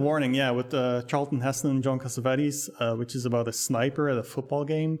Warning. 2 Minute Warning, yeah, with Charlton Heston and John Cassavetes, which is about a sniper at a football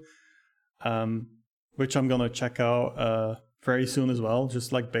game, which I'm gonna check out very soon as well,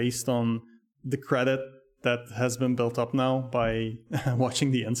 just like based on the credit that has been built up now by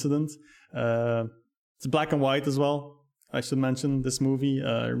watching The Incident. It's black and white as well, I should mention, this movie.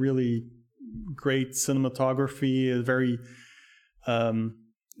 Really great cinematography, very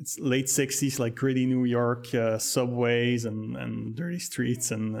it's late 60s, like gritty New York subways and dirty streets,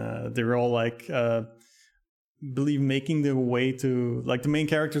 and they're all like believe making their way to, like, the main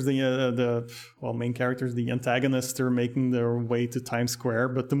characters, the antagonists are making their way to Times Square.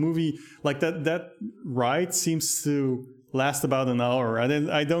 But the movie, like that ride seems to last about an hour.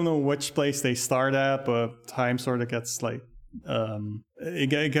 I don't know which place they start at, but time sort of gets like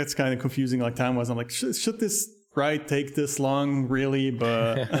it gets kind of confusing. Like time was, I'm like, should this ride take this long, really?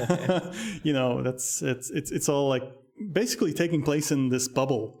 But you know, it's all like basically taking place in this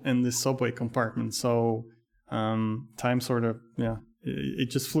bubble in this subway compartment. So time sort of, it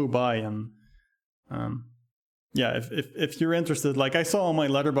just flew by. And if you're interested, like I saw on my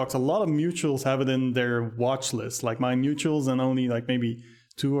Letterboxd, a lot of mutuals have it in their watch list, like my mutuals, and only like maybe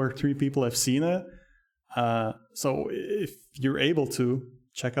 2 or 3 people have seen it. So if you're able to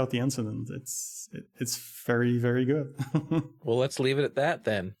check out The Incident, it's very, very good. Well, let's leave it at that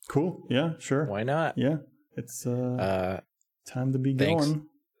then. Cool. Yeah, sure. Why not? Yeah. It's time to be going.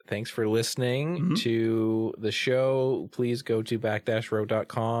 Thanks for listening to the show. Please go to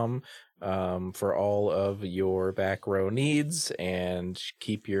back-row.com for all of your back row needs, and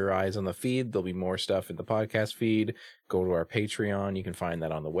keep your eyes on the feed. There'll be more stuff in the podcast feed. Go to our Patreon. You can find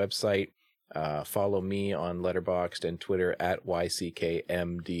that on the website. Follow me on Letterboxd and Twitter at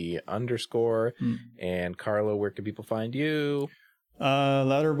YCKMD_. And Carlo, where can people find you?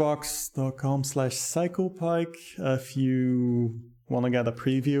 Letterboxd.com/psychopike. If you want to get a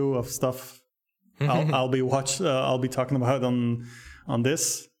preview of stuff I'll be talking about on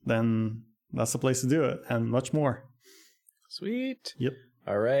this, then that's the place to do it, and much more. Sweet. Yep.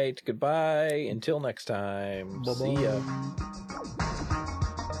 All right. Goodbye. Until next time. Bye-bye. See ya.